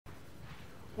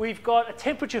we've got a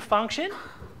temperature function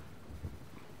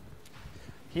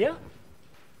here.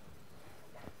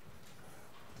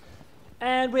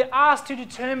 And we're asked to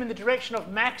determine the direction of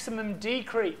maximum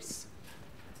decrease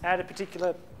at a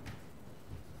particular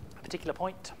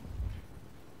point.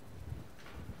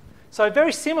 So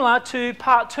very similar to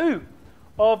part 2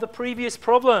 of the previous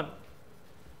problem.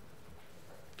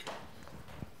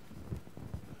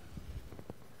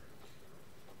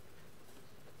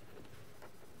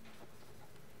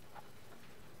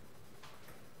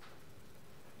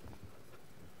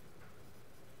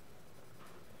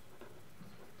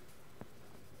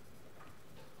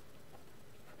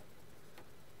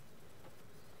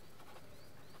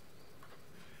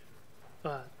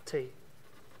 T.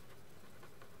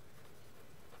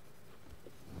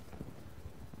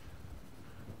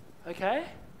 Okay,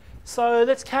 so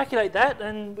let's calculate that,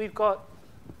 and we've got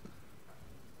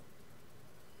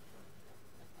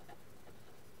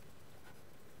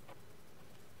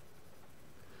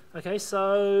okay,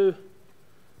 so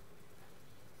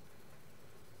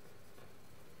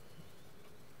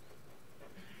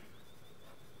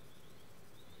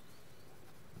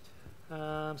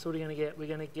so what are we going to get? We're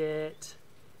going to get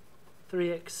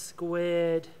 3x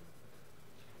squared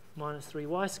minus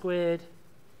 3y squared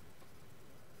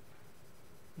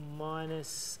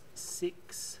minus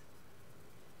 6xy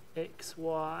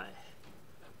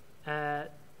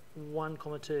at 1,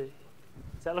 2.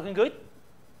 Is that looking good?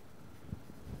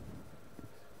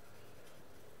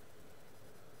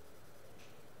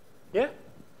 Yeah?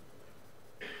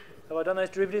 Have I done those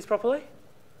derivatives properly?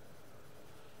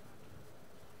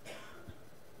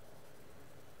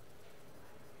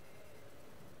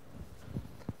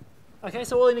 Okay,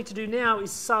 so all I need to do now is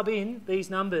sub in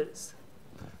these numbers.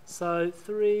 So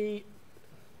 3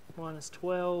 minus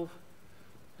 12,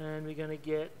 and we're going to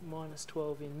get minus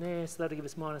 12 in there, so that'll give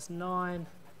us minus 9,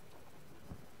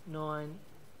 9,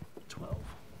 12.